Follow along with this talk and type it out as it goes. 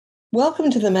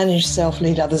Welcome to the Manage Self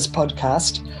Lead Others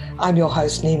podcast. I'm your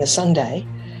host, Nina Sunday,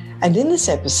 and in this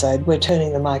episode, we're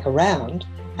turning the mic around,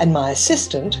 and my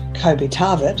assistant, Kobe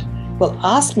Tarvett, will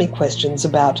ask me questions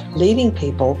about leading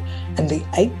people and the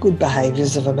 8 good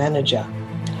behaviours of a manager.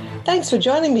 Thanks for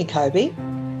joining me, Kobe.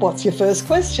 What's your first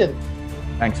question?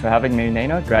 Thanks for having me,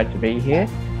 Nina. Great to be here.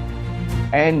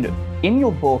 And in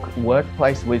your book,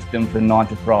 Workplace Wisdom for 9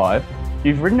 to Thrive,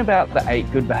 you've written about the 8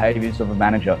 good behaviours of a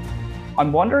manager.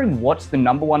 I'm wondering, what's the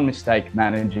number one mistake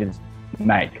managers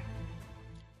make?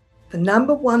 The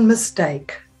number one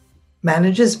mistake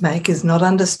managers make is not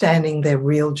understanding their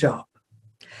real job.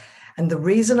 And the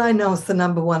reason I know it's the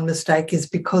number one mistake is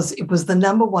because it was the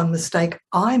number one mistake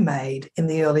I made in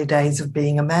the early days of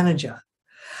being a manager,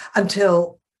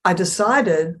 until I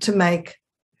decided to make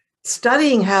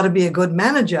studying how to be a good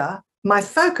manager my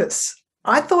focus.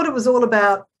 I thought it was all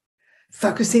about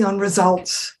focusing on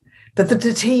results, that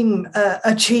the team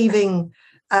achieving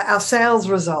our sales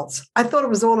results. I thought it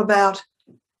was all about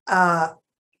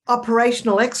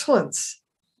operational excellence.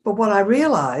 But what I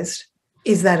realized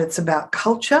is that it's about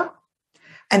culture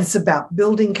and it's about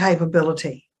building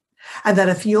capability. And that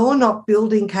if you're not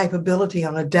building capability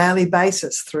on a daily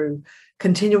basis through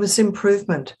continuous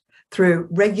improvement, through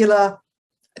regular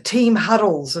team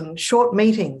huddles and short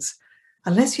meetings,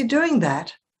 unless you're doing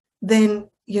that, then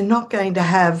you're not going to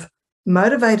have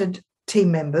motivated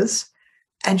team members,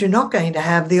 and you're not going to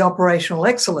have the operational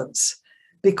excellence,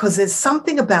 because there's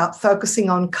something about focusing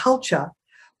on culture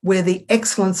where the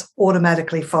excellence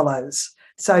automatically follows.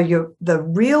 So the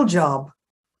real job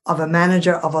of a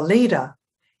manager, of a leader,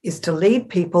 is to lead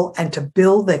people and to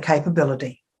build their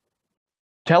capability.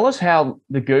 Tell us how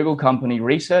the Google company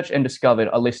researched and discovered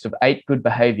a list of 8 good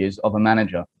behaviours of a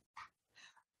manager.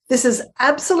 This is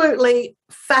absolutely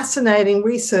fascinating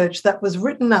research that was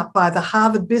written up by the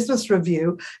Harvard Business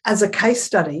Review as a case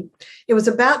study. It was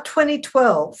about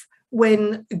 2012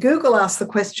 when Google asked the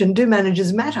question, do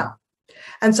managers matter?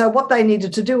 And so what they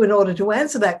needed to do in order to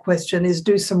answer that question is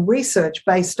do some research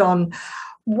based on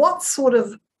what sort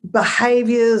of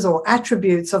behaviours or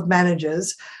attributes of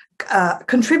managers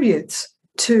contributes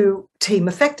to team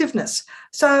effectiveness.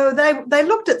 So they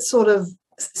looked at sort of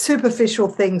superficial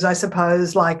things, I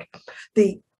suppose, like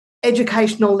the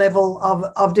educational level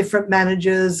of different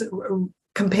managers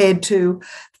compared to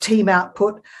team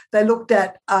output. They looked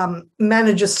at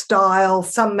manager style.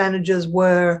 Some managers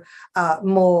were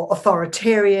more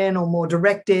authoritarian or more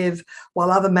directive, while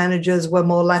other managers were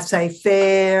more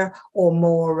laissez-faire or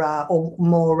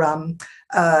more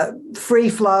free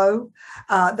flow.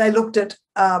 They looked at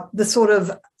the sort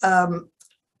of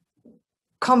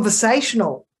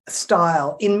conversational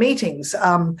style in meetings.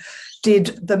 Was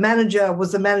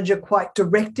the manager quite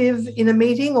directive in a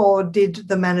meeting, or did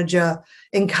the manager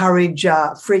encourage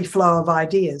free flow of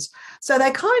ideas? So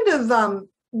they kind of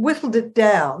whittled it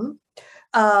down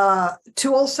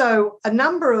to also a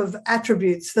number of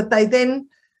attributes that they then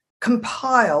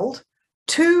compiled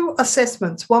 2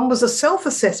 assessments. One was a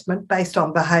self-assessment based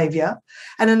on behaviour,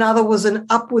 and another was an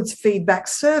upwards feedback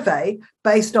survey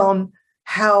based on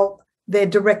how their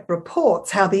direct reports,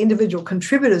 how the individual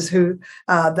contributors who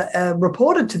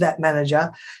reported to that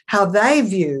manager, how they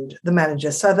viewed the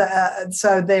manager. So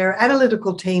their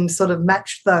analytical team sort of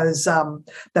matched those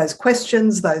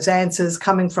questions, those answers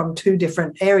coming from 2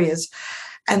 different areas.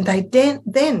 And they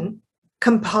then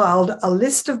compiled a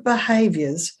list of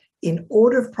behaviours in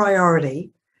order of priority.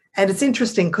 And it's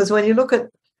interesting because when you look at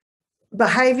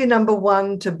behaviour number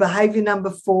 1 to behaviour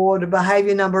number 4 to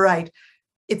behaviour number 8,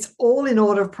 it's all in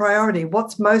order of priority.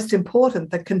 What's most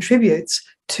important that contributes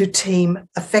to team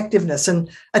effectiveness and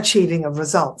achieving of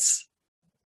results.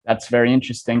 That's very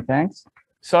interesting, thanks.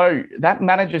 So that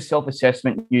manager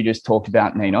self-assessment you just talked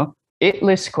about, Nina, it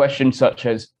lists questions such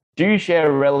as, do you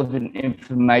share relevant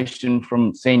information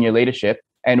from senior leadership?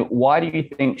 And why do you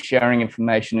think sharing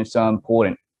information is so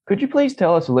important? Could you please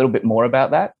tell us a little bit more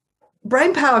about that?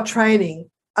 Brainpower Training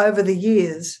over the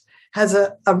years has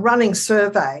a running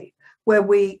survey where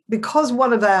because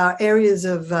one of our areas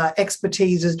of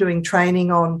expertise is doing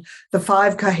training on the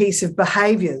 5 cohesive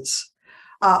behaviours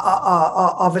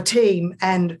of a team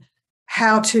and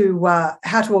how to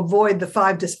avoid the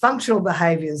 5 dysfunctional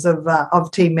behaviours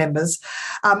of team members,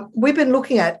 we've been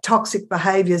looking at toxic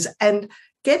behaviours and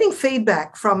getting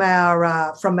feedback from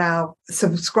our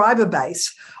subscriber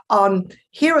base on,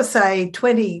 here are, say,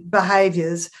 20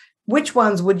 behaviours. Which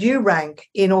ones would you rank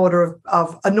in order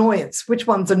of annoyance? Which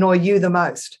ones annoy you the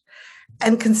most?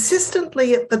 And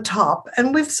consistently at the top,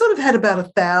 and we've sort of had about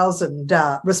 1,000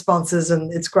 responses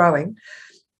and it's growing,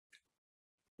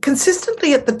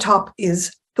 consistently at the top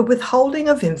is the withholding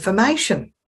of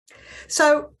information.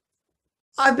 So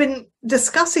I've been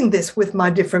discussing this with my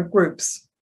different groups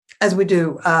as we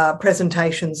do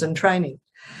presentations and training.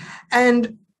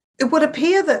 And it would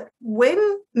appear that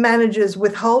when managers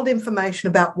withhold information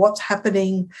about what's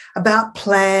happening, about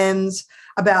plans,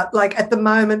 about like at the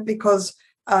moment, because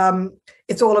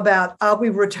it's all about, are we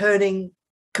returning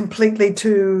completely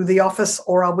to the office,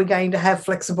 or are we going to have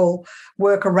flexible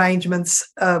work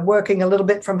arrangements, working a little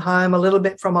bit from home, a little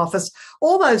bit from office,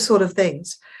 all those sort of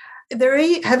things. There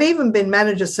have even been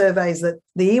manager surveys that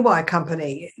the EY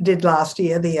company did last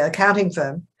year, the accounting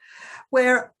firm,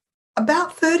 where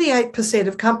about 38%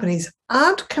 of companies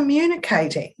aren't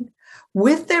communicating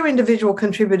with their individual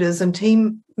contributors and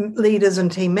team leaders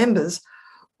and team members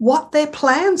what their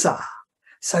plans are.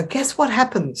 So guess what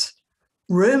happens?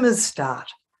 Rumors start.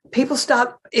 People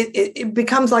start, it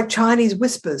becomes like Chinese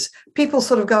whispers. People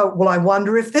sort of go, well, I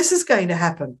wonder if this is going to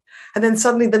happen. And then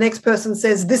suddenly the next person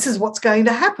says, this is what's going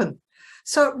to happen.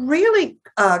 So it really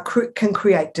can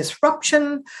create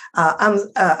disruption,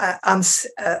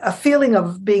 a feeling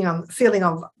of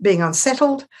being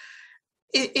unsettled.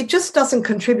 It just doesn't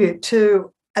contribute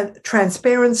to a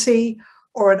transparency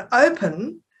or an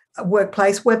open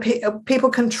workplace where people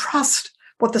can trust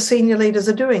what the senior leaders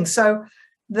are doing. So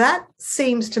that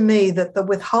seems to me that the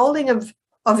withholding of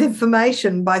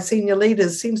information by senior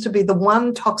leaders seems to be the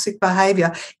one toxic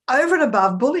behaviour over and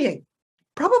above bullying,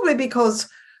 probably because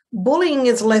bullying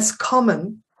is less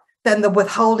common than the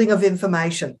withholding of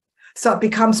information. So it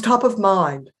becomes top of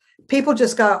mind. People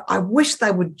just go, I wish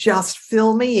they would just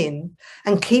fill me in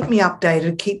and keep me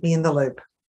updated, keep me in the loop.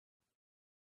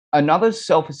 Another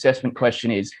self-assessment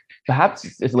question is, perhaps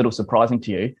it's a little surprising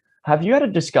to you, have you had a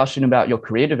discussion about your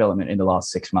career development in the last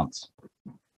 6 months?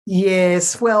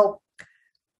 Yes. Well,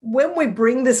 when we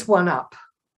bring this one up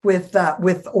with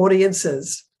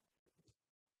audiences,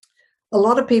 a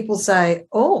lot of people say,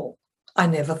 oh, I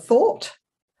never thought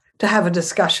to have a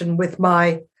discussion with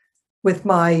my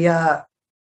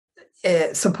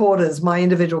supporters, my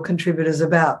individual contributors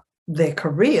about their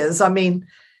careers. I mean,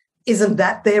 isn't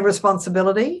that their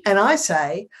responsibility? And I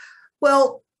say,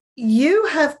 well, you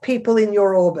have people in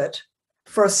your orbit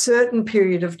for a certain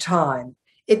period of time.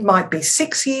 It might be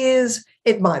 6 years,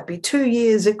 it might be 2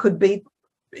 years, it could be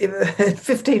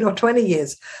 15 or 20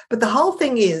 years. But the whole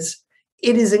thing is,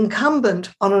 it is incumbent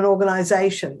on an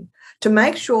organisation to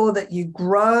make sure that you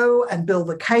grow and build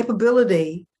the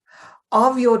capability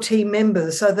of your team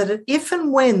members so that if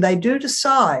and when they do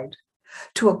decide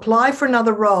to apply for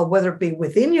another role, whether it be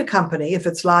within your company, if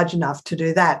it's large enough to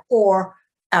do that, or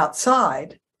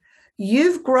outside,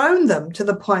 you've grown them to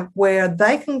the point where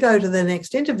they can go to the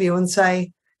next interview and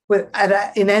say,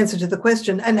 in answer to the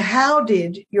question, and how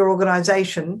did your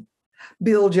organisation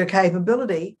build your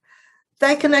capability?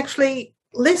 They can actually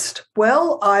list,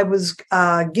 well, I was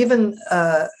given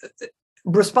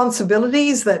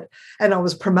responsibilities and I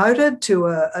was promoted to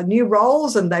a new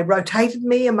roles and they rotated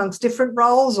me amongst different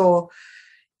roles. Or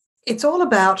it's all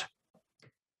about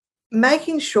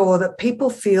making sure that people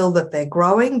feel that they're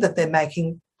growing, that they're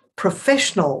making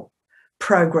professional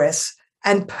progress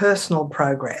and personal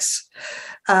progress.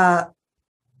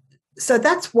 So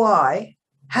that's why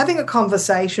having a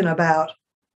conversation about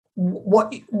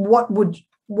what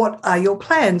are your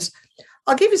plans.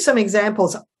 I'll give you some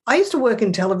examples. I used to work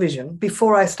in television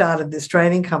before I started this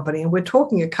training company, and we're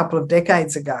talking a couple of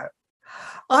decades ago.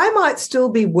 I might still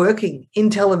be working in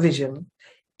television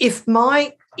if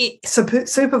my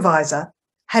supervisor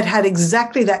had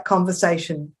exactly that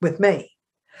conversation with me.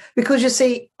 Because, you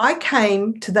see, I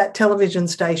came to that television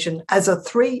station as a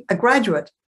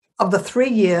graduate of the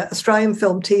 3-year Australian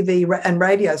Film, TV and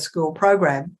Radio School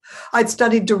program. I'd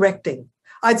studied directing.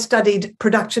 I'd studied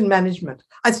production management.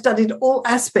 I'd studied all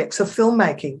aspects of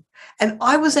filmmaking. And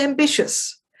I was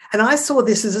ambitious. And I saw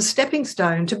this as a stepping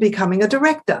stone to becoming a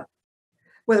director,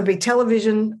 whether it be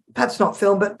television, perhaps not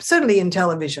film, but certainly in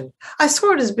television. I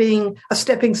saw it as being a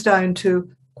stepping stone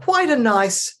to quite a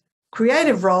nice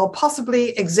creative role,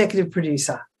 possibly executive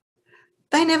producer.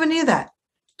 They never knew that.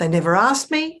 They never asked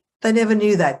me. They never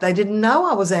knew that. They didn't know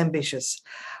I was ambitious.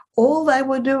 All they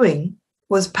were doing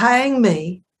was paying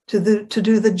me to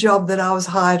do the job that I was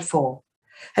hired for.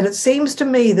 And it seems to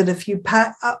me that if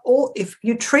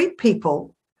you treat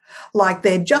people like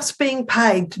they're just being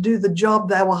paid to do the job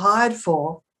they were hired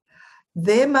for,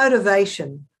 their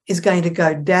motivation is going to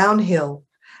go downhill,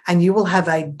 and you will have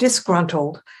a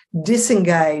disgruntled,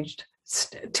 disengaged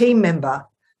team member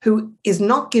who is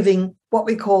not giving what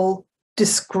we call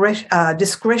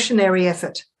discretionary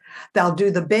effort. They'll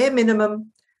do the bare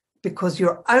minimum because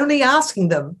you're only asking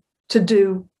them to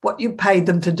do what you paid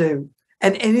them to do.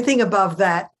 And anything above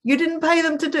that, you didn't pay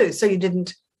them to do, so you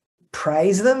didn't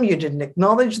praise them, you didn't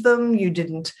acknowledge them, you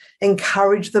didn't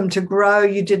encourage them to grow,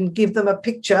 you didn't give them a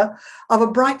picture of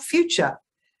a bright future.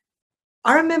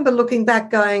 I remember looking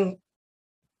back going,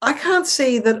 I can't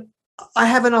see that I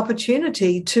have an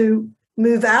opportunity to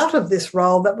move out of this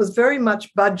role that was very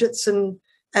much budgets and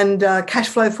cash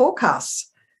flow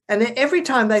forecasts. And every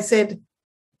time they said,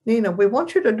 Nina, we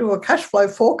want you to do a cash flow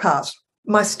forecast,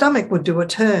 my stomach would do a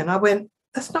turn. I went,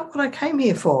 that's not what I came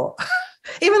here for.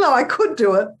 Even though I could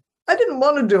do it, I didn't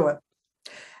want to do it.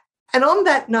 And on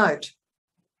that note,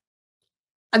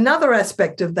 another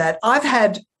aspect of that,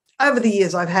 over the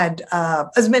years, I've had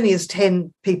as many as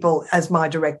 10 people as my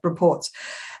direct reports.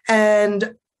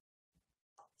 And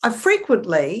I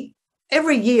frequently,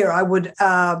 every year, I would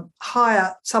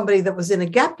hire somebody that was in a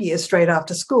gap year straight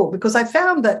after school, because I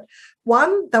found that,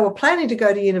 one, they were planning to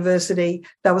go to university,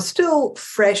 they were still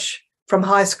fresh from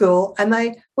high school, and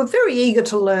they were very eager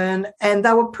to learn, and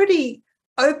they were pretty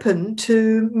open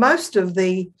to most of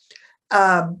the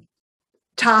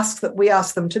tasks that we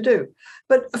asked them to do.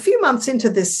 But a few months into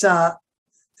this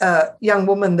young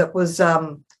woman that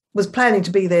was planning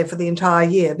to be there for the entire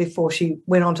year before she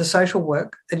went on to social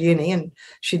work at uni, and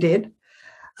she did,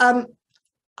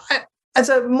 as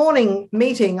a morning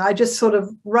meeting, I just sort of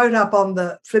wrote up on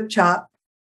the flip chart,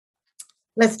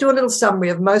 let's do a little summary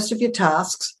of most of your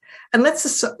tasks, and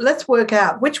let's work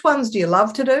out which ones do you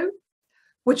love to do,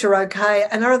 which are okay,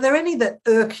 and are there any that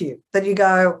irk you, that you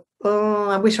go, oh,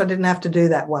 I wish I didn't have to do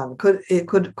that one.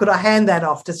 Could I hand that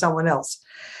off to someone else?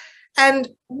 And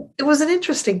it was an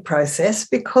interesting process,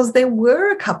 because there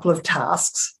were a couple of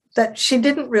tasks that she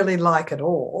didn't really like at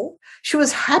all. She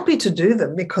was happy to do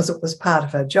them because it was part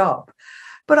of her job.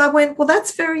 But I went, well,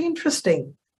 that's very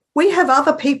interesting. We have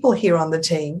other people here on the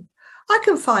team. I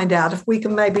can find out if we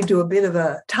can maybe do a bit of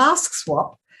a task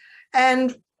swap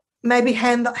and maybe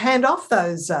hand off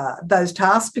those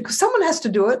tasks, because someone has to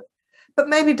do it, but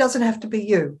maybe it doesn't have to be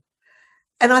you.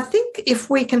 And I think if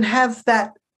we can have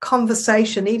that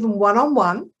conversation, even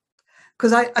one-on-one,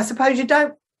 because I suppose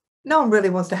no one really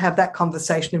wants to have that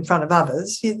conversation in front of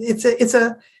others.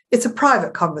 It's a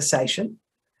private conversation.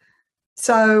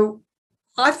 So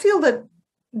I feel that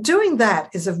doing that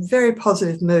is a very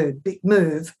positive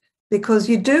move, because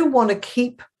you do want to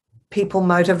keep people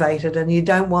motivated and you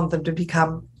don't want them to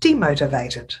become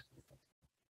demotivated.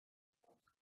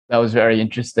 That was very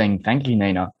interesting. Thank you,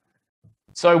 Nina.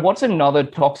 So what's another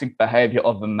toxic behavior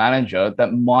of a manager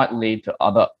that might lead to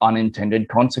other unintended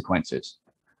consequences?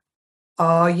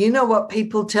 Oh, you know what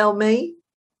people tell me?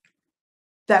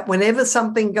 That whenever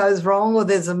something goes wrong or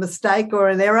there's a mistake or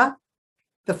an error,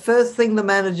 the first thing the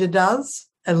manager does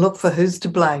and look for who's to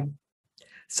blame.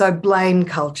 So blame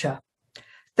culture.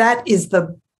 That is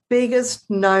the biggest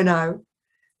no-no.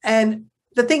 And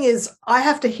the thing is, I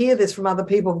have to hear this from other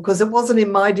people, because it wasn't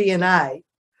in my DNA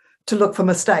to look for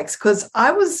mistakes, because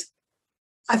I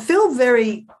feel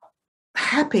very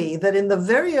happy that in the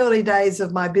very early days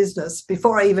of my business,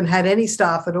 before I even had any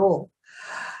staff at all,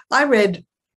 I read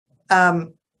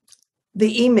The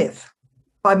E-Myth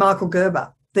by Michael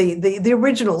Gerber, the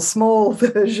original small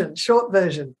version, short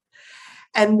version.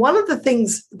 And one of the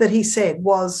things that he said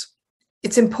was,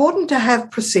 it's important to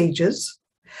have procedures,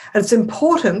 and it's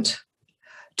important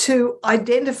to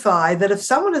identify that if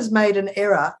someone has made an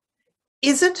error,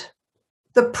 is it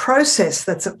the process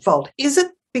that's at fault? Is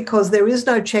it because there is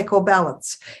no check or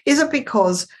balance? Is it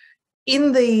because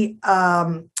in the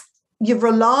you've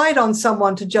relied on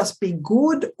someone to just be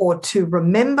good or to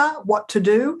remember what to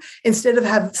do instead of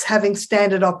having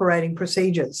standard operating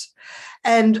procedures?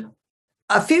 And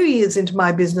a few years into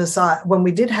my business, when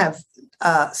we did have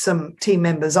some team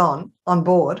members on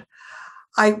board,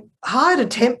 I hired a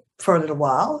temp for a little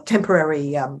while,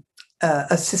 temporary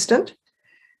assistant,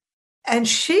 and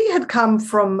she had come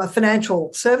from a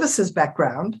financial services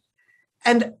background,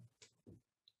 and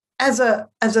as a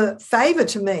favour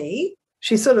to me,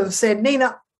 she sort of said,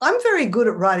 Nina, I'm very good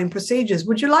at writing procedures.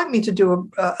 Would you like me to do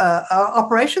a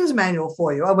operations manual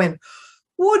for you? I went,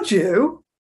 would you?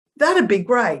 That'd be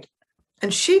great.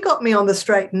 And she got me on the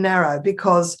straight and narrow,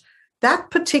 because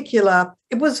that particular,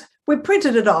 we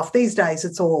printed it off. These days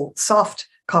it's all soft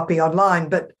copy online,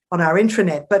 but on our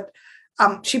intranet. But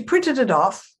she printed it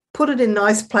off, put it in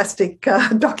nice plastic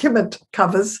document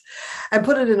covers and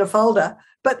put it in a folder.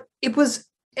 But it was,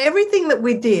 everything that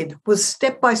we did was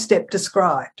step-by-step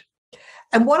described.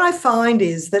 And what I find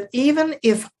is that even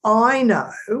if I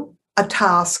know a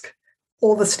task,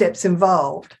 all the steps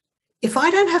involved, if I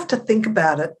don't have to think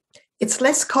about it, it's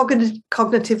less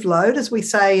cognitive load, as we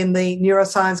say in the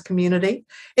neuroscience community.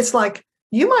 It's like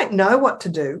you might know what to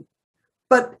do,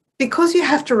 but because you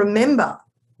have to remember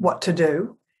what to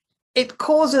do, it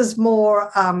causes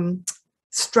more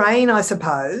strain, I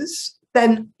suppose,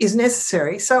 than is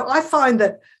necessary. So I find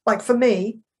that, like for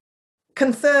me,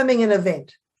 confirming an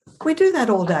event, we do that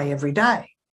all day, every day.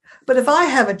 But if I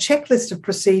have a checklist of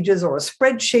procedures or a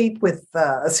spreadsheet with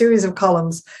a series of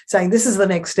columns saying this is the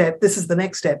next step, this is the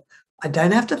next step, I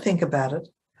don't have to think about it.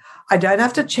 I don't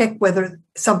have to check whether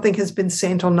something has been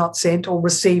sent or not sent or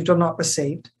received or not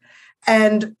received.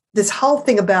 And this whole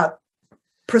thing about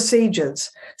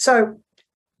procedures. So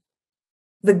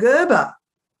the Gerber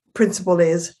principle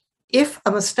is, if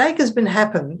a mistake has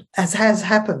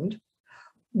happened,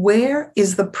 where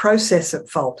is the process at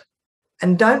fault?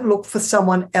 And don't look for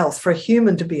someone else, for a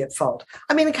human to be at fault.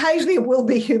 I mean, occasionally it will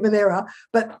be human error,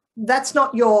 but that's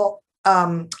not your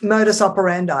modus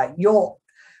operandi.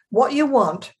 What you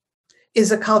want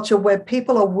is a culture where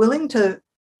people are willing to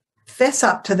fess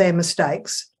up to their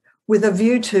mistakes with a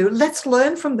view to, let's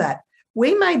learn from that.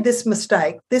 We made this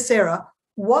mistake, this error.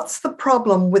 What's the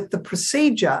problem with the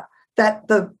procedure that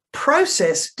the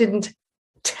process didn't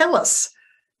tell us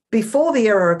before the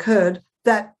error occurred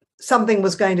that something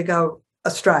was going to go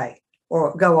astray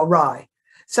or go awry?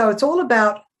 So it's all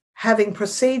about having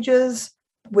procedures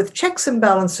with checks and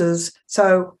balances,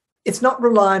 so it's not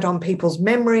reliant on people's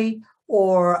memory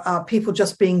or people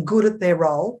just being good at their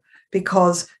role,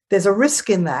 because there's a risk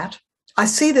in that. I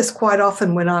see this quite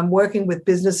often when I'm working with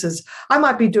businesses. I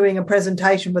might be doing a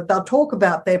presentation, but they'll talk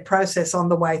about their process on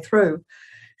the way through.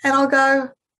 And I'll go,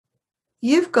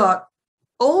 you've got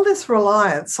all this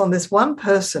reliance on this one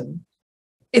person.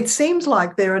 It seems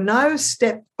like there are no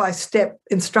step-by-step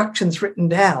instructions written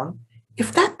down.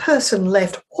 If that person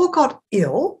left or got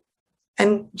ill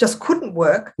and just couldn't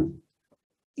work,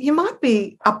 you might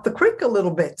be up the creek a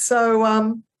little bit.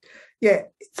 So,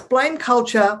 it's blame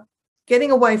culture, getting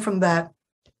away from that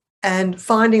and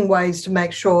finding ways to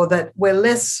make sure that we're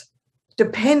less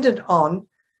dependent on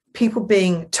people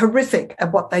being terrific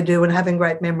at what they do and having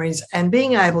great memories, and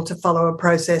being able to follow a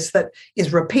process that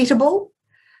is repeatable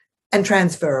and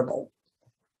transferable.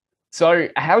 So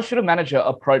how should a manager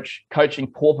approach coaching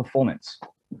poor performance?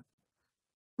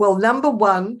 Well, number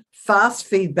one, fast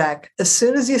feedback. As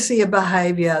soon as you see a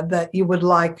behaviour that you would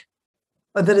like,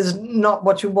 or that is not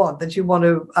what you want, that you want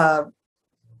to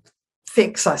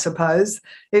fix, I suppose,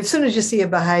 as soon as you see a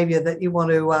behaviour that you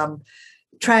want to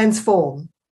transform,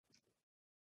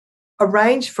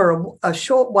 arrange for a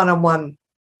short one-on-one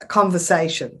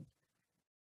conversation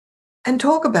and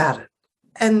talk about it.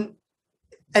 And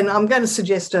I'm going to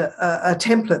suggest a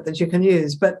template that you can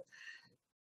use, but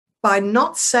by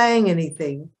not saying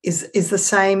anything is the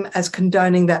same as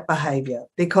condoning that behaviour,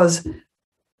 because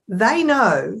they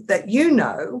know that you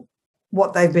know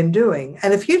what they've been doing.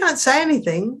 And if you don't say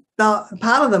anything, part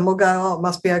of them will go, oh, it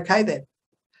must be okay then.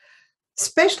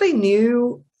 Especially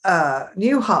new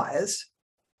hires,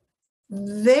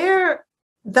 they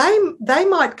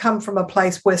might come from a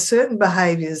place where certain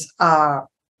behaviours are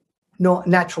not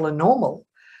natural and normal,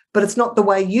 but it's not the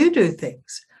way you do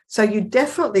things. So you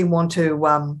definitely want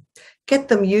to get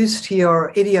them used to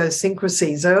your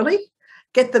idiosyncrasies early,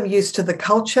 get them used to the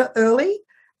culture early,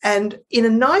 and in a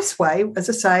nice way, as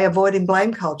I say, avoiding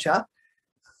blame culture,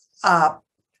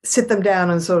 sit them down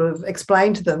and sort of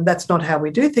explain to them that's not how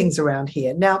we do things around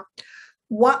here. Now,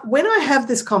 when I have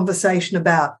this conversation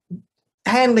about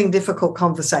handling difficult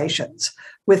conversations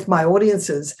with my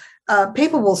audiences,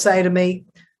 people will say to me,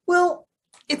 well,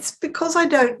 it's because I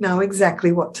don't know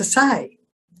exactly what to say.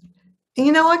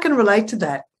 And, I can relate to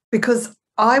that because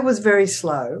I was very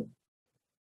slow.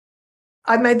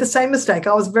 I made the same mistake.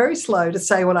 I was very slow to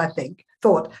say what I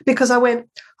thought, because I went,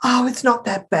 oh, it's not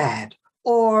that bad.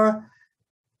 Or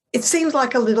it seems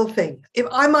like a little thing. If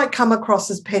I might come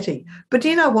across as petty. But do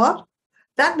you know what?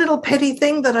 That little petty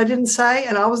thing that I didn't say,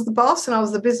 and I was the boss and I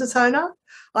was the business owner,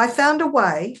 I found a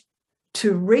way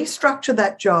to restructure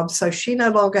that job so she no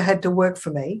longer had to work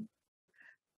for me.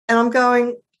 And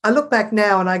I look back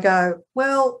now and I go,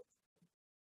 well,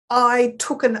 I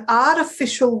took an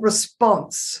artificial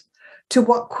response to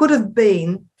what could have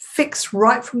been fixed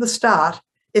right from the start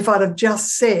if I'd have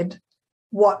just said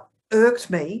what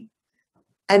irked me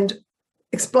and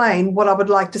explain what I would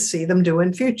like to see them do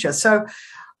in future. So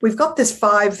we've got this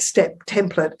 5-step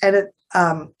template, and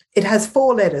it has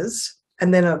 4 letters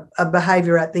and then a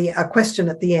behaviour a question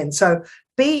at the end. So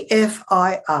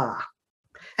BFIR.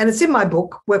 And it's in my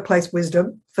book, Workplace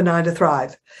Wisdom for 9 to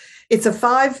Thrive. It's a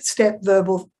 5-step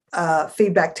verbal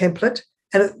feedback template.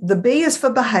 And the B is for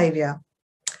behaviour,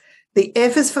 the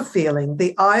F is for feeling,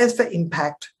 the I is for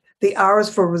impact, the R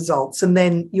is for results. And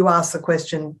then you ask the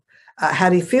question, how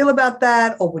do you feel about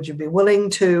that? Or would you be willing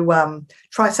to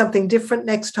try something different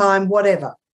next time?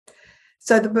 Whatever.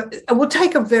 So we'll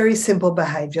take a very simple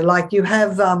behaviour, like you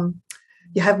have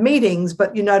meetings,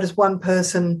 but you notice one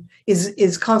person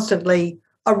is constantly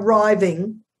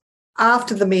arriving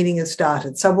after the meeting has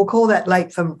started. So we'll call that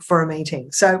late for a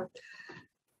meeting. So,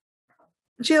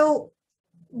 Jill,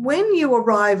 when you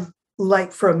arrive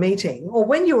late for a meeting, or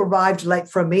when you arrived late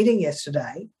for a meeting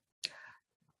yesterday,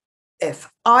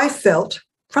 if I felt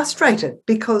frustrated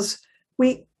because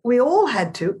we all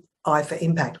had to, I for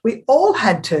impact, we all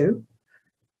had to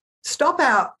stop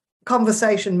our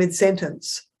conversation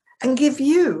mid-sentence and give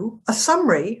you a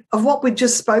summary of what we'd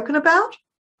just spoken about.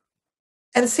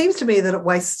 And it seems to me that it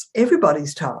wastes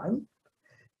everybody's time.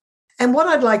 And what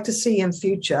I'd like to see in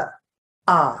future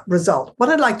what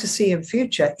I'd like to see in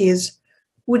future is,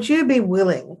 would you be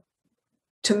willing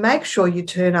to make sure you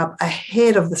turn up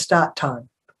ahead of the start time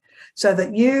so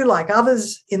that you, like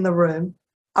others in the room,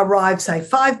 arrive, say,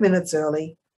 5 minutes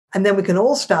early, and then we can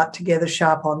all start together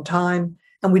sharp on time,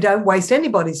 and we don't waste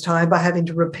anybody's time by having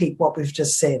to repeat what we've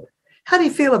just said. How do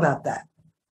you feel about that?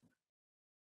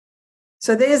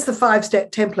 So there's the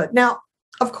 5-step template. Now,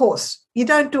 of course, you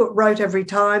don't do it rote every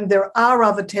time. There are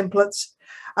other templates.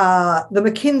 The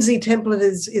McKinsey template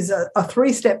is a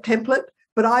 3-step template,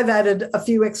 but I've added a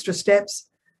few extra steps.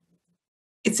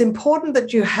 It's important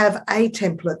that you have a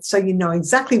template so you know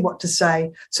exactly what to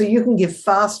say, so you can give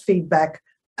fast feedback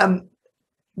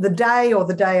the day or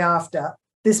the day after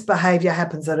this behaviour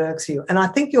happens that irks you. And I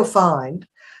think you'll find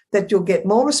that you'll get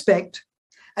more respect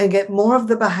and get more of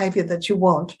the behaviour that you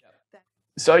want.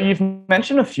 So you've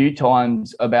mentioned a few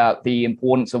times about the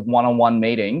importance of one-on-one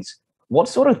meetings. What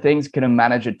sort of things can a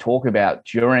manager talk about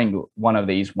during one of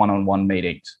these one-on-one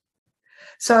meetings?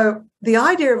 So the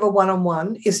idea of a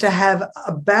one-on-one is to have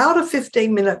about a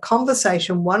 15-minute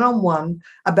conversation one-on-one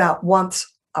about once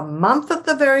a month at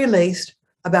the very least,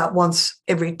 about once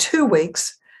every 2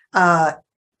 weeks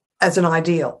as an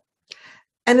ideal.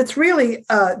 And it's really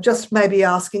just maybe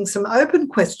asking some open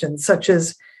questions such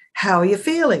as, how are you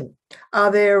feeling?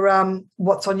 Are there,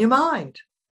 what's on your mind?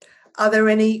 Are there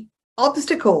any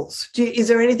obstacles? Is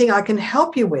there anything I can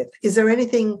help you with? Is there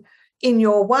anything in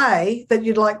your way that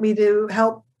you'd like me to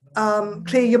help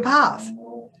clear your path?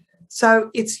 So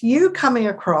it's you coming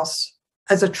across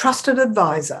as a trusted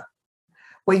advisor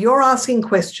where you're asking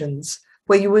questions,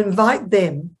 where you invite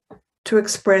them to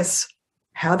express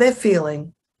how they're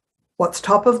feeling, what's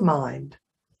top of mind,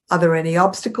 are there any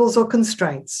obstacles or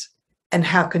constraints, and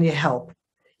how can you help?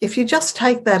 If you just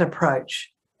take that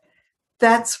approach,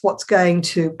 that's what's going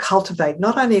to cultivate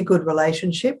not only a good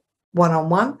relationship,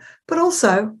 one-on-one, but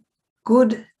also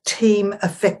good team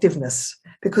effectiveness,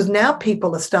 because now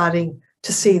people are starting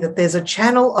to see that there's a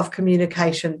channel of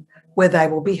communication where they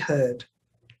will be heard.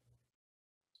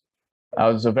 That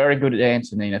was a very good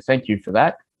answer, Nina. Thank you for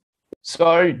that.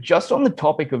 So just on the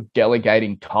topic of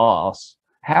delegating tasks,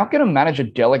 how can a manager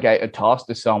delegate a task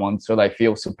to someone so they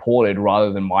feel supported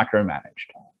rather than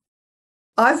micromanaged?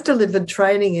 I've delivered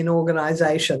training in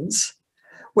organisations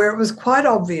where it was quite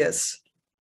obvious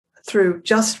through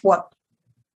just what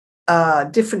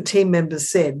different team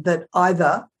members said that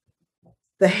either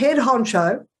the head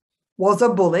honcho was a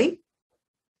bully,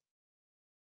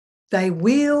 they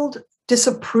wield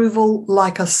disapproval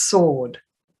like a sword,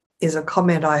 is a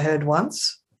comment I heard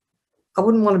once. I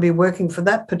wouldn't want to be working for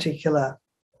that particular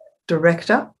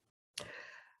director.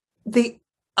 The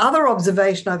other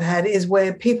observation I've had is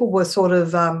where people were sort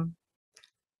of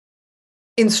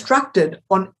instructed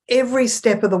on every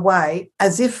step of the way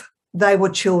as if they were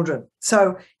children.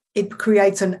 So it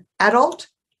creates an adult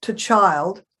to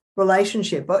child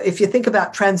relationship. If you think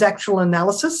about transactional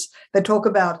analysis, they talk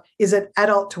about, is it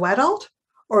adult to adult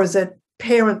or is it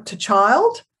parent to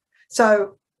child?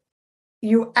 So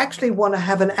you actually want to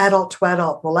have an adult to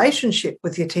adult relationship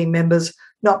with your team members,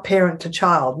 not parent to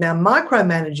child. Now,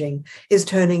 micromanaging is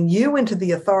turning you into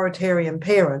the authoritarian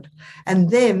parent and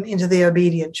them into the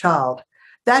obedient child.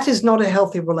 That is not a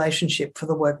healthy relationship for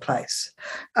the workplace.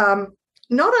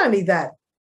 Not only that,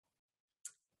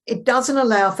 it doesn't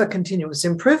allow for continuous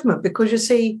improvement, because you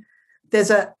see, there's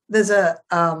a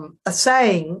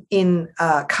saying in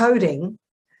coding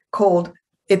called,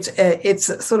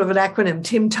 it's sort of an acronym,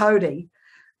 Tim Toady.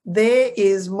 There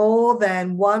is more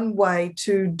than one way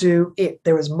to do it.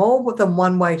 There is more than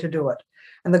one way to do it.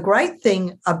 And the great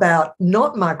thing about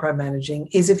not micromanaging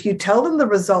is if you tell them the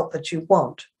result that you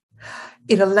want,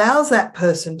 it allows that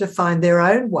person to find their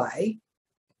own way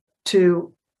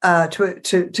to get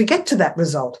to that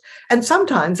result. And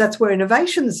sometimes that's where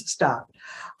innovations start.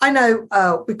 I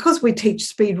know because we teach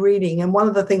speed reading, and one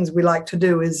of the things we like to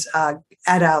do is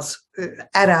add our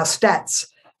stats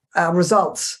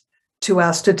results to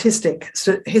our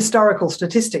historical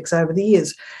statistics over the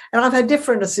years. And I've had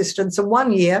different assistants. And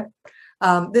one year,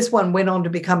 this one went on to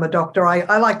become a doctor.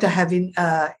 I like to have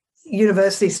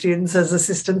university students as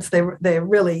assistants. They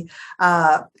really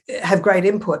have great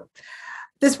input.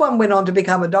 This one went on to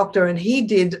become a doctor, and he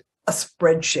did a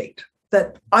spreadsheet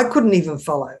that I couldn't even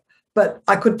follow, but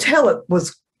I could tell it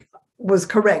was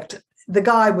correct. The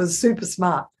guy was super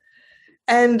smart.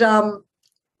 And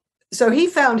so he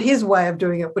found his way of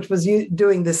doing it, which was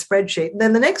doing this spreadsheet. And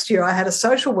then the next year I had a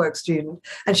social work student,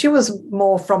 and she was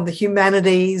more from the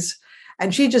humanities,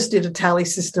 and she just did a tally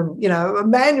system, a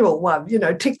manual one,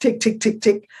 tick, tick, tick, tick,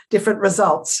 tick, different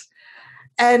results.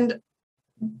 And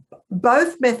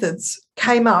both methods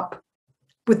came up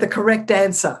with the correct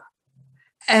answer.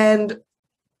 And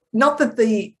not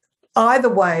that either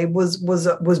way was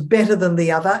better than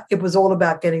the other. It was all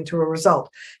about getting to a result.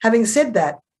 Having said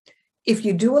that, if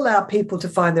you do allow people to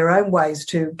find their own ways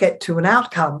to get to an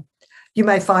outcome, you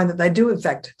may find that they do, in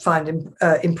fact, find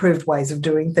improved ways of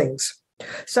doing things.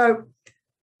 So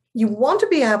you want to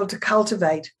be able to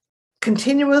cultivate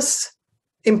continuous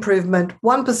improvement,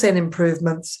 1%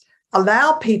 improvements,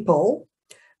 allow people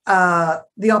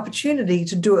the opportunity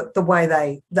to do it the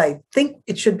way they think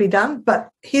it should be done. But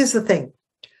here's the thing.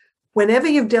 Whenever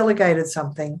you've delegated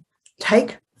something,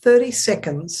 take 30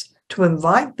 seconds to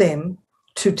invite them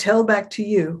to tell back to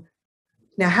you,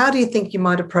 now, how do you think you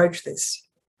might approach this?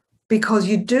 Because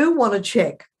you do want to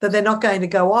check that they're not going to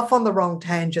go off on the wrong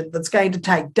tangent that's going to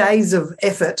take days of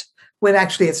effort when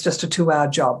actually it's just a 2-hour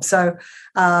job. So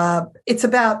it's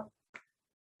about,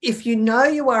 if you know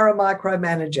you are a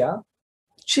micromanager,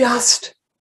 just,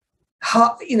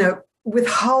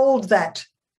 withhold that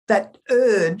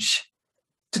urge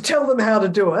to tell them how to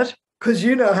do it, because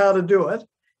you know how to do it,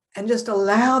 and just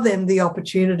allow them the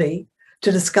opportunity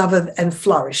to discover and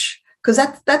flourish, because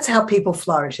that's how people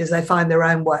flourish, is they find their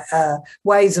own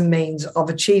ways and means of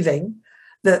achieving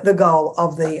the goal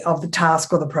of the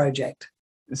task or the project.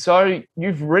 So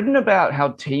you've written about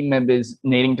how team members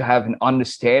needing to have an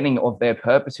understanding of their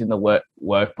purpose in the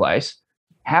workplace.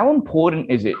 How important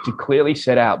is it to clearly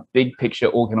set out big picture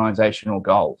organizational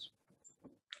goals?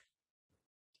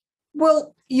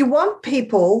 Well, you want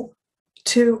people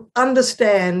to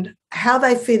understand how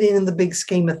they fit in the big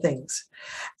scheme of things.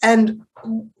 And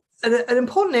an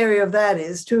important area of that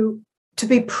is to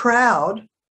be proud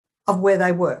of where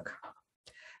they work.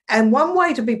 And one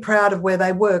way to be proud of where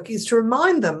they work is to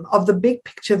remind them of the big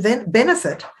picture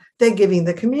benefit they're giving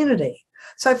the community.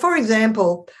 So, for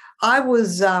example, I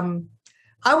was on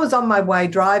my way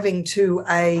driving to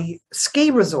a ski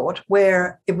resort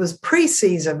where it was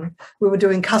pre-season. We were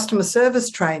doing customer service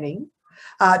training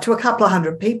to a couple of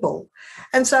hundred people.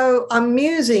 And so I'm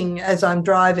musing as I'm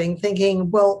driving, thinking,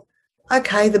 well,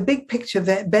 okay, the big picture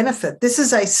benefit. This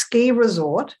is a ski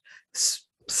resort,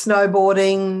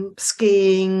 snowboarding,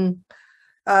 skiing,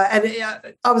 and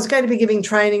I was going to be giving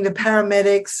training to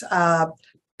paramedics,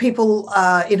 people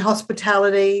in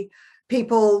hospitality,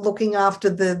 people looking after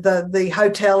the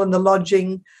hotel and the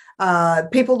lodging,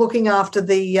 people looking after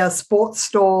the sports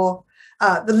store,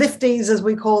 the lifties, as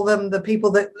we call them, the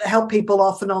people that help people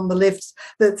off and on the lifts,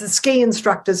 the ski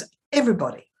instructors,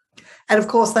 everybody. And, of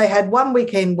course, they had one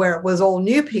weekend where it was all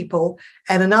new people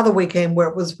and another weekend where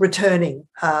it was returning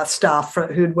staff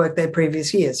who'd worked there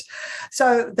previous years.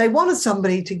 So they wanted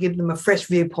somebody to give them a fresh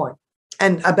viewpoint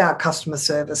and about customer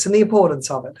service and the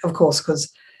importance of it, of course, because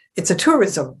it's a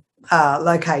tourism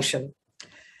location.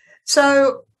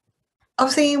 So I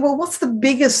was thinking, well, what's the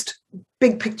biggest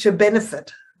big picture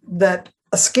benefit that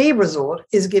a ski resort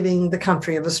is giving the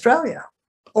country of Australia,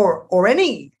 or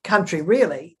any country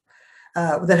really,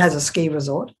 that has a ski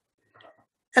resort?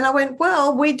 And I went,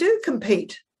 well, we do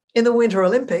compete in the Winter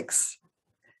Olympics.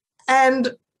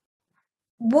 And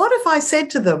what if I said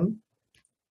to them,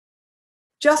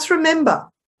 just remember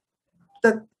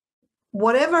that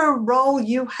whatever role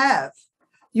you have,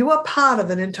 you are part of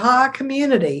an entire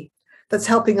community that's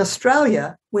helping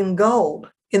Australia win gold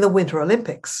in the Winter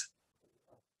Olympics.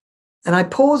 And I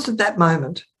paused at that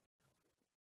moment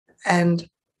and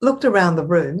looked around the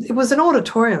room. It was an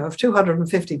auditorium of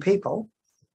 250 people.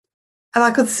 And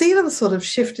I could see them sort of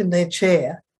shift in their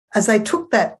chair as they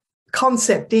took that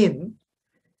concept in.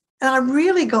 And I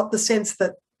really got the sense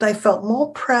that they felt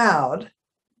more proud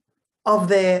of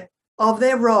their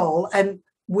role and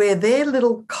where their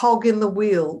little cog in the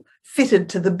wheel fitted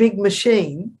to the big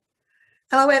machine.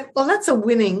 And I went, well, that's a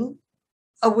winning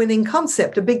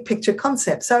concept, a big picture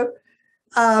concept. So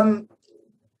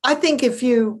I think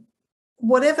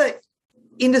whatever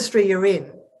industry you're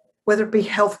in, whether it be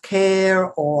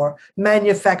healthcare or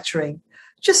manufacturing,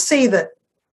 just see that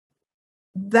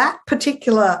that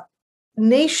particular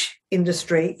niche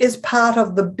industry is part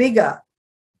of the bigger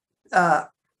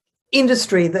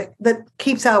industry that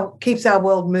keeps our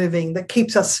world moving, that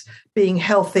keeps us being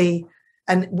healthy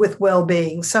and with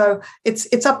well-being. So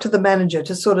it's up to the manager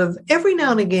to sort of every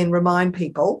now and again remind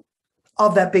people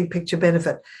of that big picture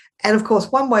benefit. And of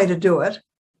course, one way to do it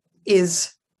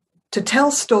is to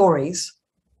tell stories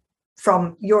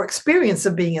from your experience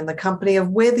of being in the company of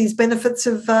where these benefits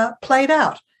have played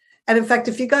out. And in fact,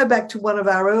 if you go back to one of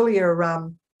our earlier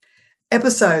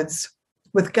episodes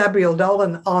with Gabrielle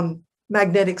Dolan on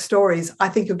magnetic stories, I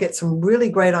think you'll get some really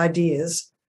great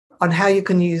ideas on how you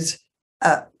can use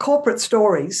corporate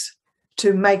stories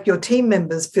to make your team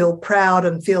members feel proud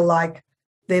and feel like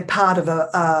they're part of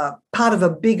a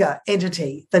bigger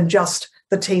entity than just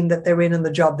the team that they're in and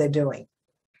the job they're doing.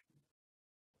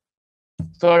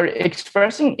 So,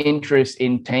 expressing interest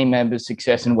in team members'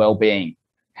 success and well-being,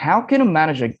 how can a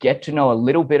manager get to know a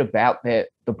little bit about the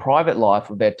private life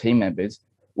of their team members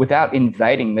without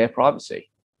invading their privacy?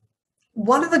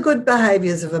 One of the good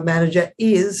behaviours of a manager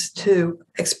is to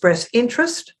express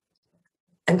interest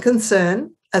and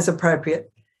concern, as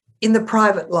appropriate, in the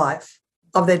private life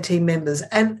of their team members.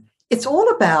 And it's all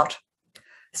about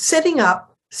setting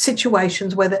up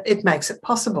situations where it makes it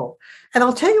possible. And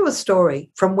I'll tell you a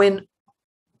story from when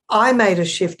I made a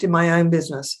shift in my own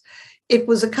business. It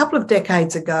was a couple of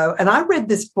decades ago, and I read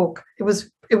this book. It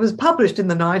was published in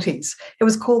the 90s. It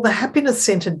was called The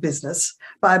Happiness-Centered Business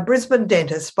by a Brisbane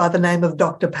dentist by the name of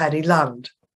Dr. Paddy Lund.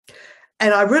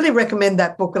 And I really recommend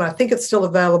that book, and I think it's still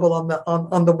available on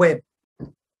the web.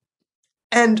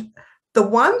 And the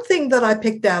one thing that I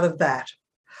picked out of that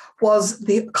was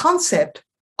the concept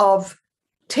of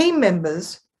team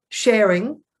members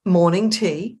sharing morning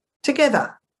tea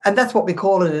together. And that's what we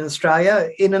call it in Australia.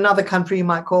 In another country, you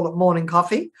might call it morning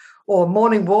coffee or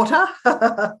morning water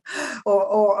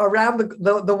or around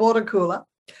the water cooler.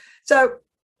 So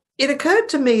it occurred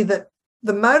to me that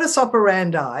the modus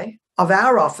operandi of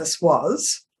our office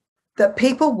was that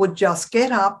people would just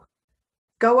get up,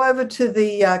 go over to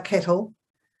the kettle,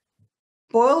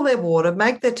 boil their water,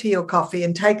 make their tea or coffee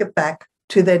and take it back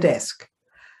to their desk.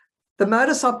 The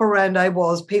modus operandi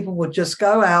was people would just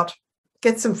go out,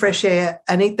 get some fresh air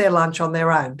and eat their lunch on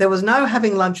their own. There was no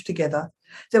having lunch together.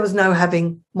 There was no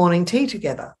having morning tea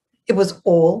together. It was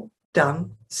all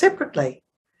done separately.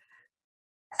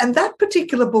 And that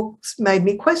particular book made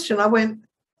me question. I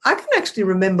can actually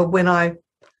remember when I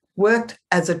worked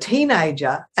as a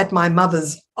teenager at my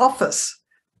mother's office.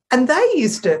 And they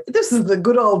used to, this is the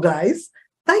good old days,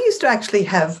 they used to actually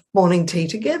have morning tea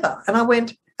together. And I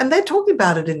went, and they're talking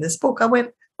about it in this book. I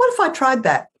went, what if I tried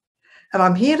that? And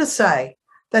I'm here to say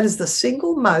that is the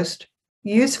single most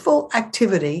useful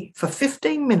activity for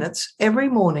 15 minutes every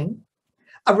morning.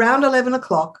 Around 11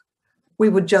 o'clock,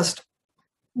 we'd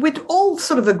all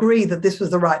sort of agree that this was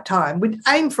the right time. We'd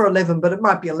aim for 11, but it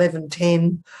might be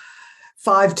 11:10,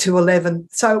 5 to 11.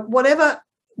 So whatever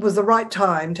was the right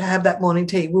time to have that morning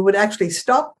tea, we would actually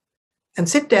stop and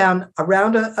sit down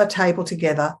around a table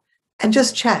together and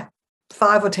just chat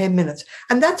 5 or 10 minutes.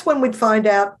 And that's when we'd find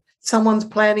out someone's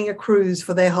planning a cruise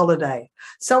for their holiday.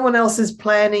 Someone else is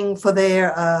planning for their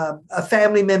a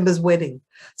family member's wedding.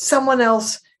 Someone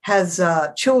else has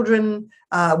children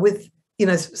with,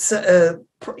 running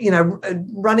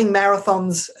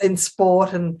marathons in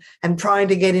sport and trying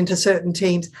to get into certain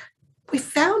teams. We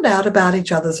found out about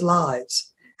each other's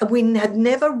lives, and we had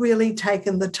never really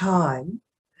taken the time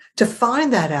to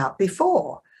find that out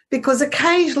before, because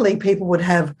occasionally people would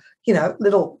have,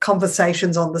 little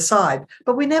conversations on the side,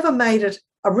 but we never made it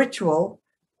a ritual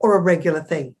or a regular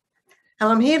thing. And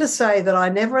I'm here to say that I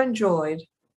never enjoyed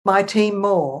my team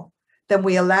more than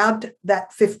we allowed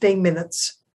that 15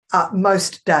 minutes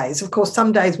most days. Of course,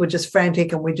 some days were just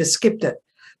frantic and we just skipped it.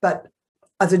 But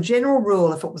as a general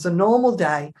rule, if it was a normal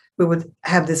day, we would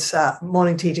have this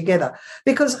morning tea together.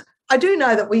 Because I do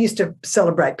know that we used to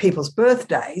celebrate people's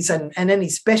birthdays and any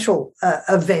special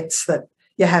events that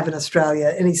you have in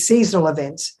Australia, any seasonal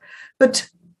events. But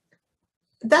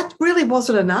that really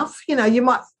wasn't enough. You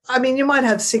might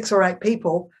have 6 or 8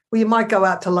 people, or you might go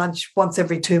out to lunch once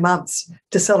every 2 months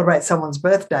to celebrate someone's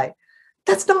birthday.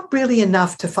 That's not really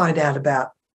enough to find out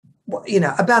about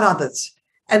others.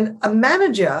 And a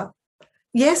manager,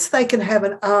 yes, they can have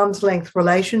an arm's length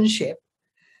relationship.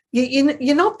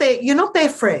 You're not their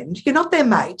friend, you're not their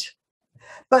mate,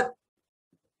 but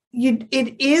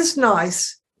it is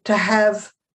nice to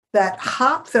have that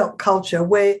heartfelt culture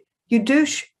where you do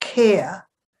care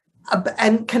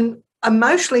and can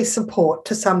emotionally support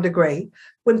to some degree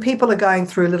when people are going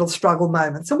through little struggle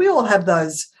moments. And we all have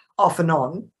those off and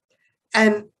on.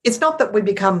 And it's not that we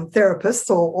become therapists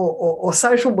or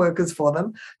social workers for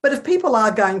them, but if people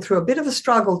are going through a bit of a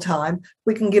struggle time,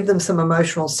 we can give them some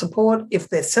emotional support. If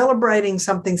they're celebrating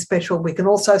something special, we can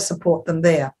also support them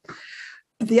there.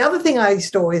 The other thing I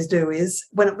used to always do is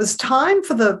when it was time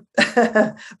for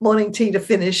the morning tea to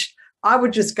finish, I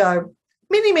would just go,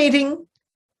 mini meeting,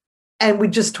 and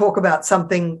we'd just talk about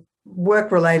something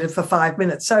work-related for 5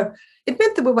 minutes. So it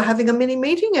meant that we were having a mini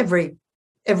meeting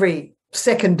every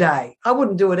second day. I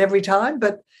wouldn't do it every time,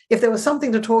 but if there was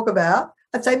something to talk about,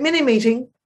 I'd say mini meeting.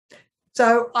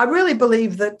 So I really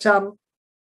believe that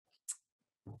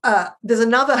there's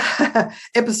another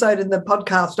episode in the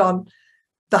podcast on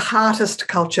the Heartist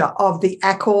culture of the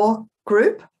Accor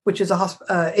group, which is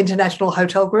a international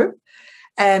hotel group.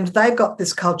 And they've got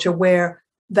this culture where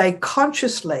they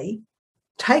consciously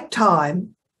take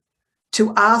time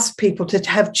to ask people to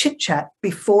have chit-chat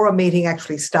before a meeting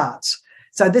actually starts.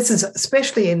 So this is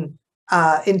especially in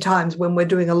times when we're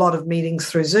doing a lot of meetings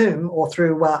through Zoom or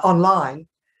through online,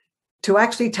 to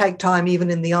actually take time even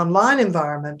in the online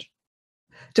environment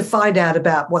to find out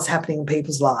about what's happening in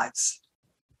people's lives.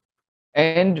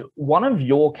 And one of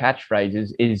your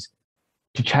catchphrases is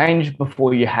to change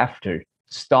before you have to,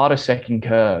 start a second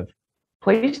curve.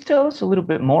 Please tell us a little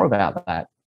bit more about that.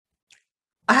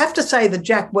 I have to say that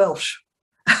Jack Welch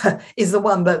is the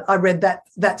one that I read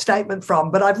that statement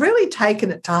from, but I've really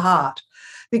taken it to heart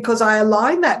because I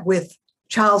align that with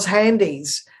Charles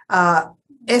Handy's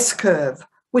S-curve,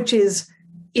 which is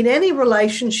in any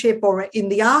relationship or in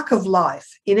the arc of life,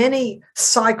 in any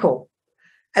cycle,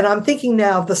 and I'm thinking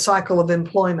now of the cycle of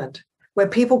employment, where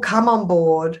people come on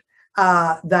board,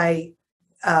 they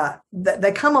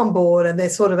come on board and they're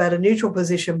sort of at a neutral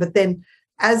position, but then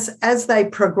as they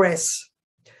progress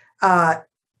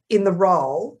in the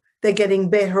role, they're getting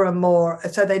better and more.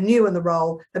 So they're new in the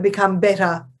role, they become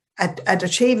better at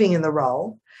achieving in the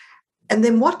role. And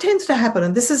then what tends to happen,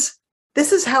 and this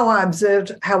is how I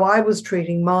observed how I was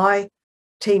treating my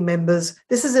team members.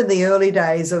 This is in the early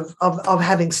days of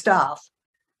having staff.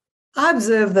 I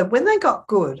observed that when they got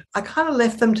good, I kind of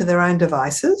left them to their own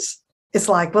devices. It's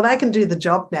like, well, they can do the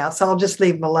job now, so I'll just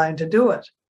leave them alone to do it.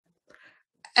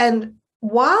 And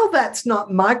while that's not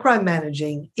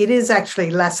micromanaging, it is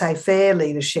actually laissez-faire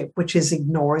leadership, which is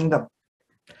ignoring them.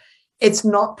 It's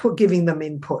not giving them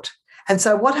input. And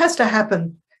so what has to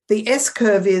happen, the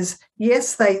S-curve is,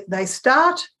 yes, they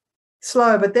start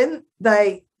slow, but then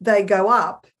they go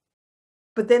up,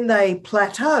 but then they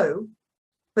plateau,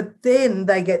 but then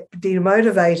they get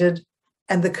demotivated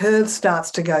and the curve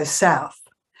starts to go south.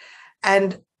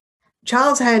 And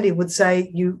Charles Handy would say,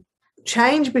 you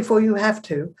change before you have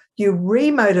to, you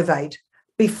remotivate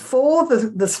before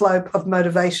the slope of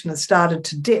motivation has started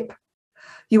to dip.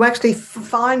 You actually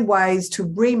find ways to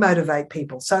remotivate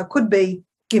people. So it could be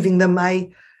giving them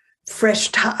a fresh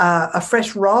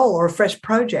role or a fresh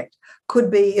project.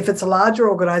 Could be, if it's a larger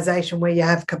organisation where you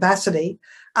have capacity,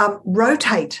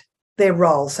 rotate their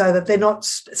role so that they're not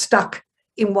stuck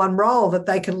in one role that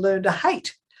they can learn to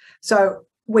hate. So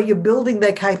where you're building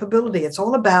their capability, it's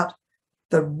all about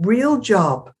the real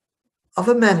job of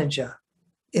a manager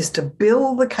is to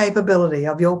build the capability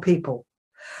of your people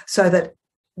so that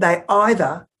they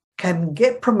either can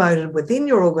get promoted within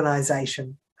your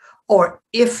organisation, or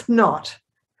if not,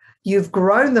 you've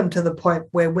grown them to the point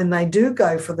where when they do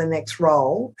go for the next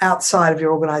role outside of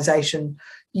your organisation,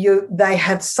 they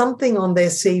have something on their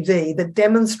CV that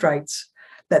demonstrates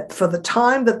that for the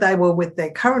time that they were with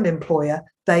their current employer,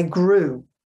 they grew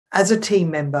as a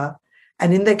team member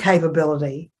and in their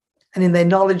capability and in their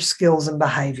knowledge, skills and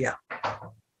behaviour.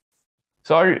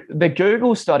 So the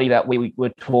Google study that we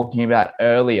were talking about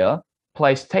earlier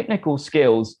placed technical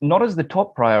skills not as the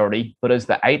top priority, but as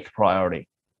the 8th priority.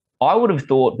 I would have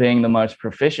thought being the most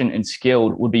proficient and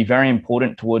skilled would be very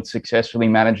important towards successfully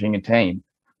managing a team.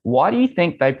 Why do you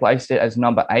think they placed it as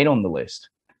number 8 on the list?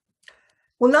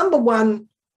 Well, number one,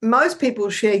 most people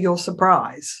share your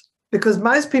surprise because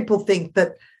most people think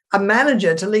that a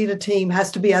manager to lead a team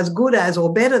has to be as good as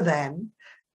or better than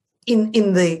in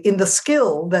the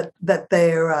skill that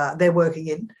they're working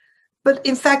in. But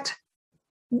in fact,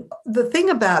 the thing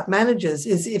about managers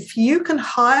is if you can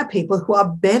hire people who are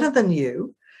better than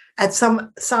you at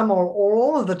some or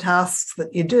all of the tasks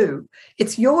that you do,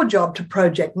 it's your job to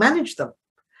project manage them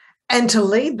and to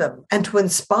lead them and to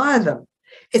inspire them.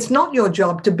 It's not your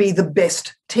job to be the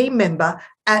best team member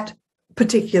at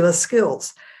particular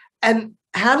skills. And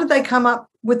how did they come up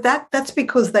with that? That's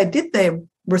because they did their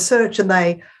research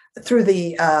and through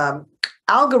the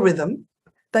algorithm,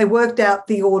 they worked out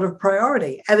the order of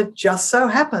priority. And it just so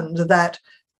happened that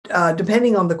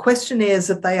depending on the questionnaires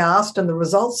that they asked and the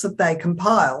results that they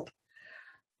compiled,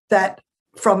 that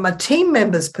from a team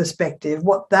member's perspective,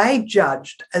 what they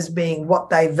judged as being what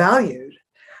they valued,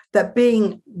 that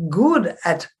being good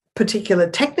at particular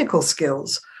technical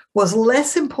skills was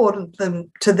less important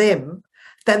to them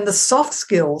than the soft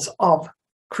skills of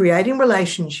creating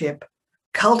relationship,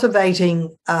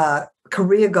 cultivating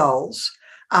career goals,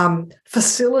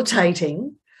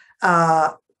 facilitating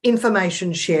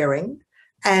information sharing,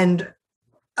 and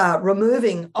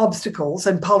removing obstacles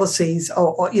and policies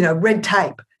or red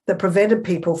tape that prevented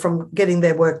people from getting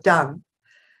their work done.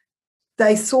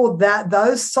 They saw that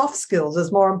those soft skills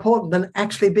as more important than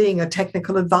actually being a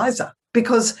technical advisor,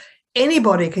 because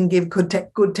anybody can give good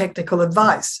technical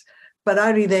advice, but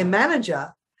only their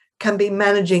manager can be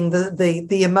managing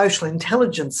the emotional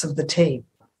intelligence of the team.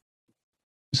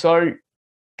 So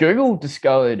Google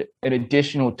discovered an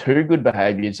additional 2 good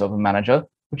behaviours of a manager.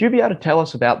 Would you be able to tell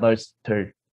us about those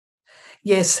 2?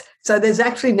 Yes. So there's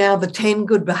actually now the 10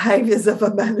 good behaviours of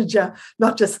a manager,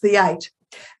 not just the 8.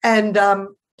 And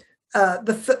the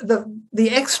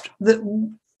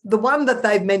one that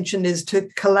they've mentioned is to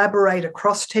collaborate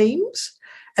across teams,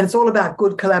 and it's all about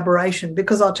good collaboration.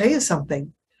 Because I'll tell you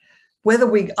something,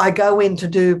 whether I go in to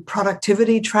do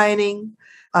productivity training,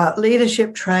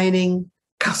 leadership training,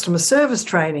 customer service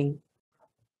training,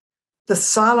 the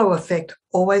silo effect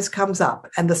always comes up,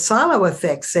 and the silo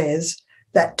effect says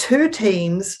that 2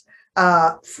 teams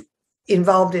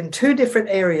involved in 2 different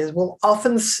areas will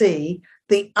often see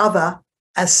the other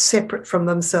as separate from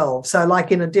themselves, so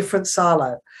like in a different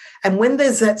silo. And when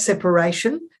there's that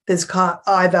separation, there's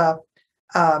either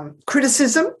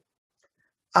criticism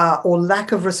or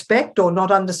lack of respect or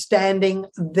not understanding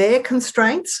their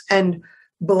constraints, and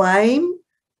blame,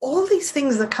 all these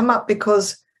things that come up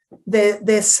because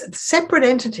they're separate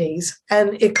entities,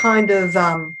 and it kind of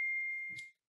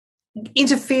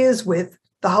interferes with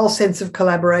the whole sense of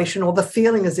collaboration or the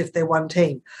feeling as if they're one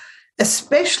team,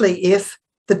 especially if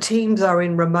the teams are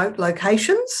in remote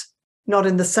locations, not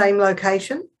in the same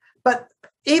location, but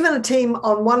even a team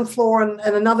on one floor and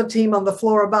another team on the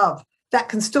floor above, that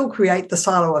can still create the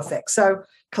silo effect. So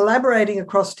collaborating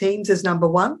across teams is number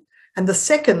 1. And the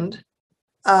second,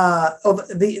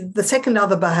 the second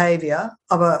other behaviour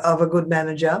of a good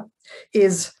manager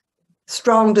is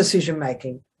strong decision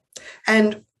making.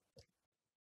 And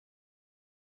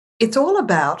it's all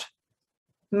about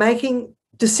making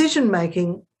decision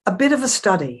making a bit of a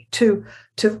study, to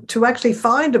actually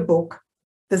find a book.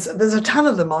 There's a ton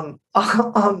of them on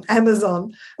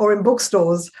Amazon or in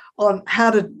bookstores on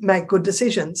how to make good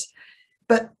decisions,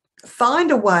 but find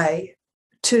a way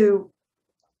to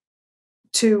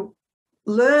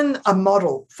learn a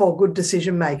model for good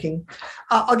decision making.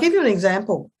 I'll give you an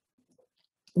example.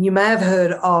 You may have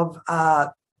heard of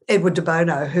Edward de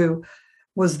Bono, who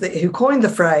coined the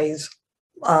phrase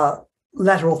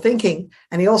lateral thinking,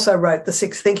 and he also wrote The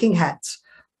 6 Thinking Hats.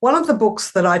 One of the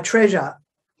books that I treasure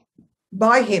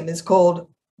by him is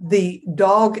called The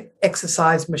Dog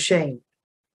Exercise Machine,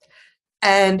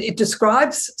 and it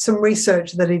describes some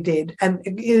research that he did, and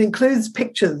it includes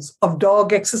pictures of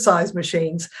dog exercise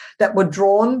machines that were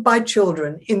drawn by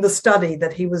children in the study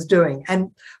that he was doing.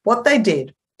 And what they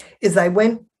did is they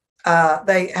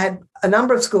had a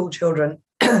number of school children,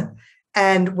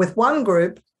 and with one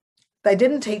group, they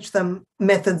didn't teach them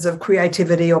methods of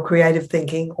creativity or creative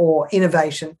thinking or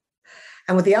innovation.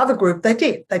 And with the other group, they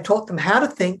did. They taught them how to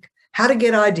think, how to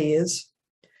get ideas,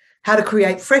 how to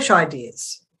create fresh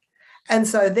ideas. And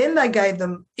so then they gave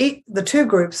them, the 2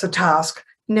 groups, a task.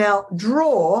 Now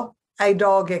draw a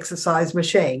dog exercise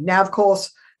machine. Now, of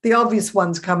course, the obvious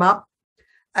ones come up,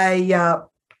 a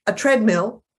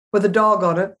treadmill with a dog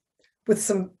on it with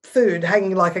some food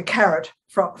hanging like a carrot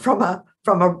from a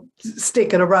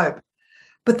stick and a rope.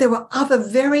 But there were other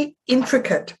very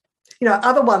intricate,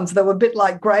 other ones that were a bit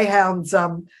like greyhounds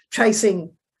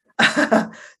chasing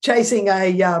a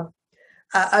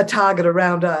target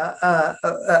around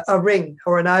a ring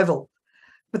or an oval.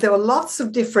 But there were lots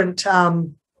of different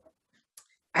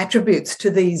attributes to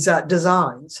these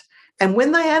designs. And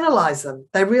when they analysed them,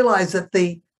 they realised that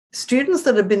the students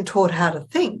that had been taught how to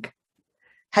think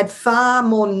had far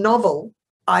more novel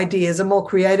ideas and more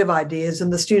creative ideas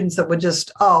than the students that were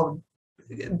just,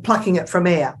 plucking it from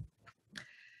air.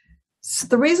 So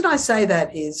the reason I say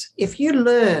that is if you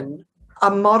learn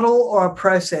a model or a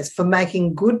process for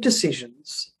making good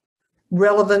decisions,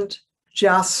 relevant,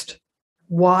 just,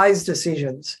 wise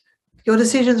decisions, your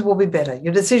decisions will be better.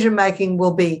 Your decision-making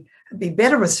will be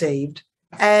better received,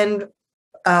 and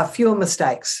fewer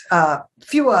mistakes,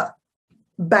 fewer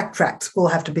backtracks will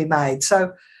have to be made.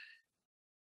 So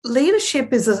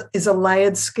leadership is a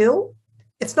layered skill.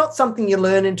 It's not something you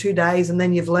learn in 2 days and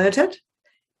then you've learnt it.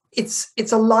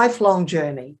 it's a lifelong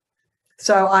journey.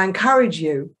 So I encourage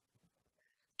you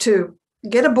to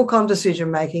get a book on decision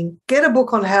making, get a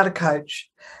book on how to coach,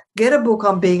 get a book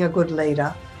on being a good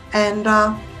leader, and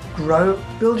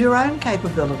build your own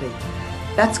capability.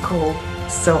 That's called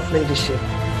self-leadership.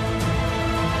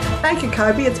 Thank you,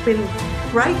 Kobe. It's been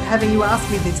great having you ask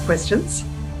me these questions.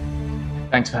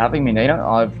 Thanks for having me, Nina.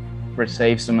 I've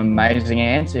received some amazing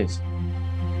answers.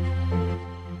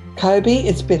 Kobe,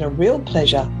 it's been a real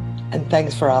pleasure, and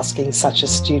thanks for asking such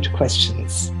astute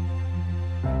questions.